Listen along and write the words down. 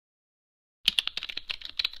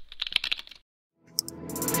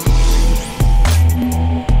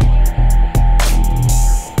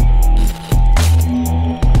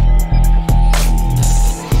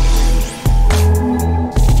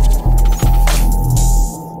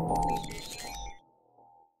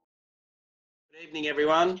Evening,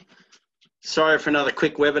 everyone. Sorry for another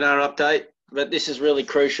quick webinar update, but this is really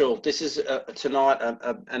crucial. This is tonight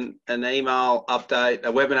an email update,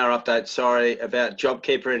 a webinar update, sorry, about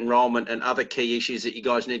Jobkeeper enrolment and other key issues that you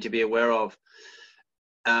guys need to be aware of.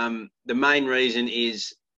 The main reason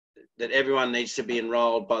is that everyone needs to be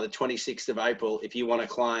enrolled by the 26th of April if you want to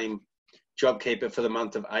claim Jobkeeper for the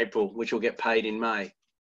month of April, which will get paid in May.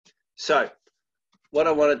 So what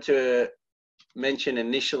I wanted to mention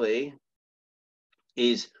initially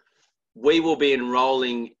is we will be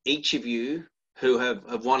enrolling each of you who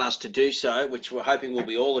have want us to do so, which we're hoping will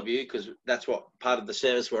be all of you, because that's what part of the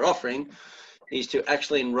service we're offering, is to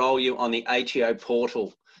actually enrol you on the ATO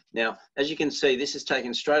portal. Now, as you can see, this is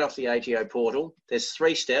taken straight off the ATO portal. There's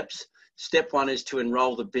 3 steps. Step 1 is to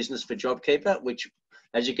enrol the business for Jobkeeper, which,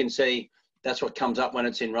 as you can see, that's what comes up when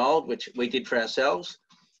it's enrolled, which we did for ourselves.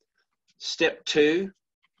 Step 2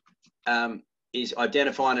 is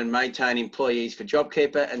identifying and maintain employees for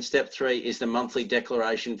Jobkeeper, and step 3 is the monthly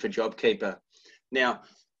declaration for Jobkeeper. Now,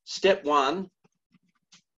 step 1,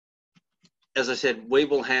 as I said, we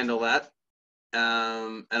will handle that,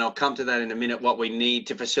 and I'll come to that in a minute, what we need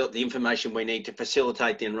to facilitate, the information we need to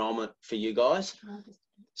facilitate the enrolment for you guys.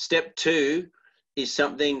 Step 2 is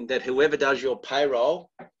something that whoever does your payroll,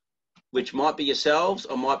 which might be yourselves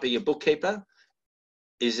or might be your bookkeeper,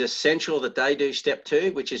 is essential that they do step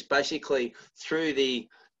 2, which is basically through the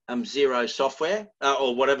Xero software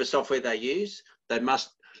or whatever software they use. They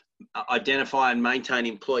must identify and maintain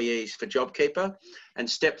employees for Jobkeeper. And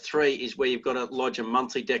step 3 is where you've got to lodge a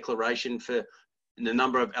monthly declaration for the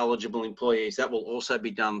number of eligible employees. That will also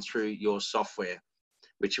be done through your software,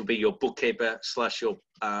 which will be your bookkeeper / your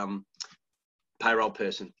payroll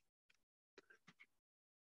person.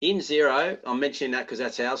 In Xero, I'm mentioning that because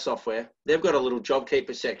that's our software. They've got a little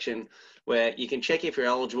Jobkeeper section where you can check if you're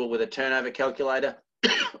eligible with a turnover calculator,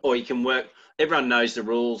 or you can work. Everyone knows the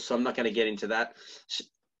rules, so I'm not going to get into that.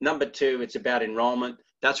 Number 2, it's about enrolment.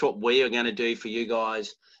 That's what we are going to do for you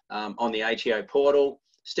guys on the ATO portal.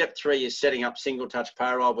 Step 3 is setting up single touch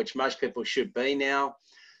payroll, which most people should be now.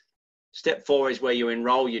 Step 4 is where you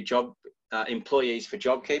enroll your employees for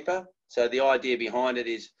Jobkeeper. So the idea behind it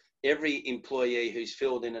is every employee who's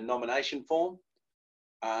filled in a nomination form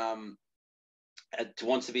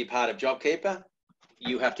wants to be part of Jobkeeper,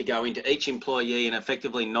 you have to go into each employee and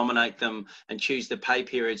effectively nominate them and choose the pay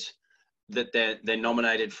periods that they're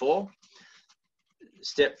nominated for.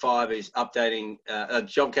 Step 5 is updating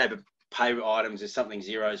Jobkeeper pay items is something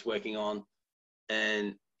Xero is working on.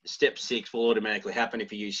 And step 6 will automatically happen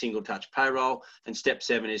if you use single touch payroll. And step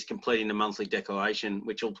 7 is completing the monthly declaration,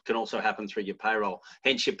 which can also happen through your payroll.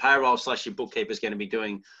 Hence your payroll / your bookkeeper is going to be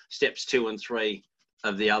doing steps 2 and 3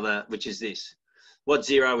 of the other, which is this. What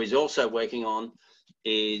Xero is also working on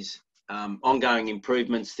is ongoing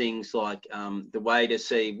improvements, things like the way to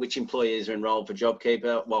see which employees are enrolled for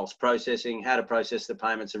Jobkeeper whilst processing, how to process the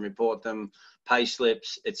payments and report them, pay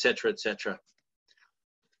slips, etc., etc.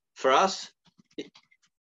 For us,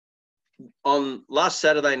 on last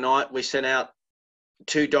Saturday night, we sent out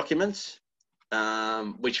 2 documents,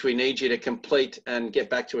 which we need you to complete and get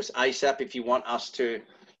back to us ASAP if you want us to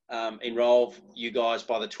enroll you guys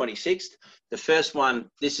by the 26th. The first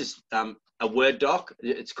one, this is a Word doc.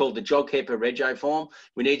 It's called the Jobkeeper Rego form.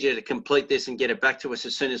 We need you to complete this and get it back to us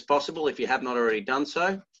as soon as possible if you have not already done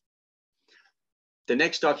so. The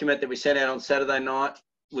next document that we sent out on Saturday night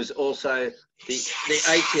was also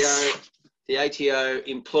the ATO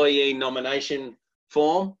employee nomination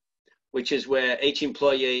form, which is where each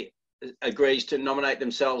employee agrees to nominate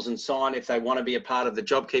themselves and sign if they want to be a part of the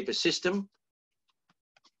Jobkeeper system.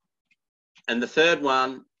 And the third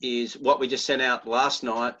one is what we just sent out last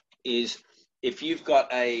night, is if you've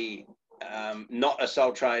got a, not a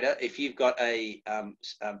sole trader, if you've got a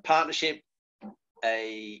partnership,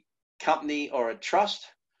 a company or a trust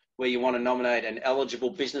where you want to nominate an eligible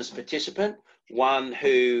business participant, one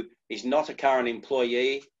who is not a current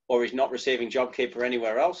employee or is not receiving Jobkeeper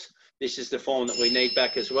anywhere else, this is the form that we need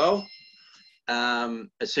back as well,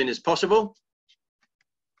 as soon as possible.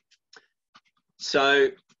 So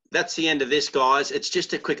that's the end of this, guys. It's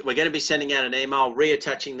just a quick, we're going to be sending out an email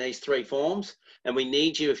reattaching these 3 forms, and we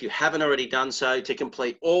need you, if you haven't already done so, to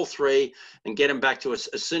complete all 3 and get them back to us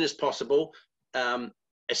as soon as possible,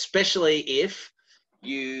 especially if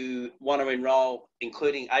you want to enrol,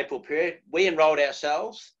 including April period. We enrolled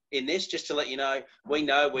ourselves in this, just to let you know. We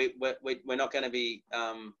know we're not going to be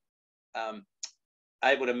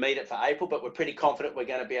able to meet it for April, but we're pretty confident we're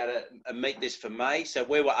going to be able to meet this for May. So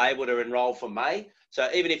we were able to enrol for May. So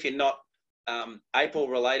even if you're not April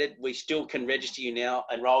related, we still can register you now,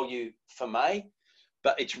 enrol you for May.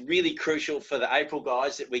 but it's really crucial for the April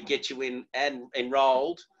guys that we get you in and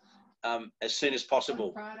enrolled as soon as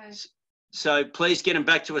possible. So please get them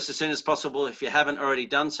back to us as soon as possible if you haven't already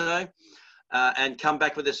done so, and come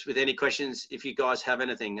back with us with any questions if you guys have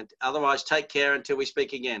anything. Otherwise, take care until we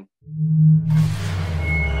speak again.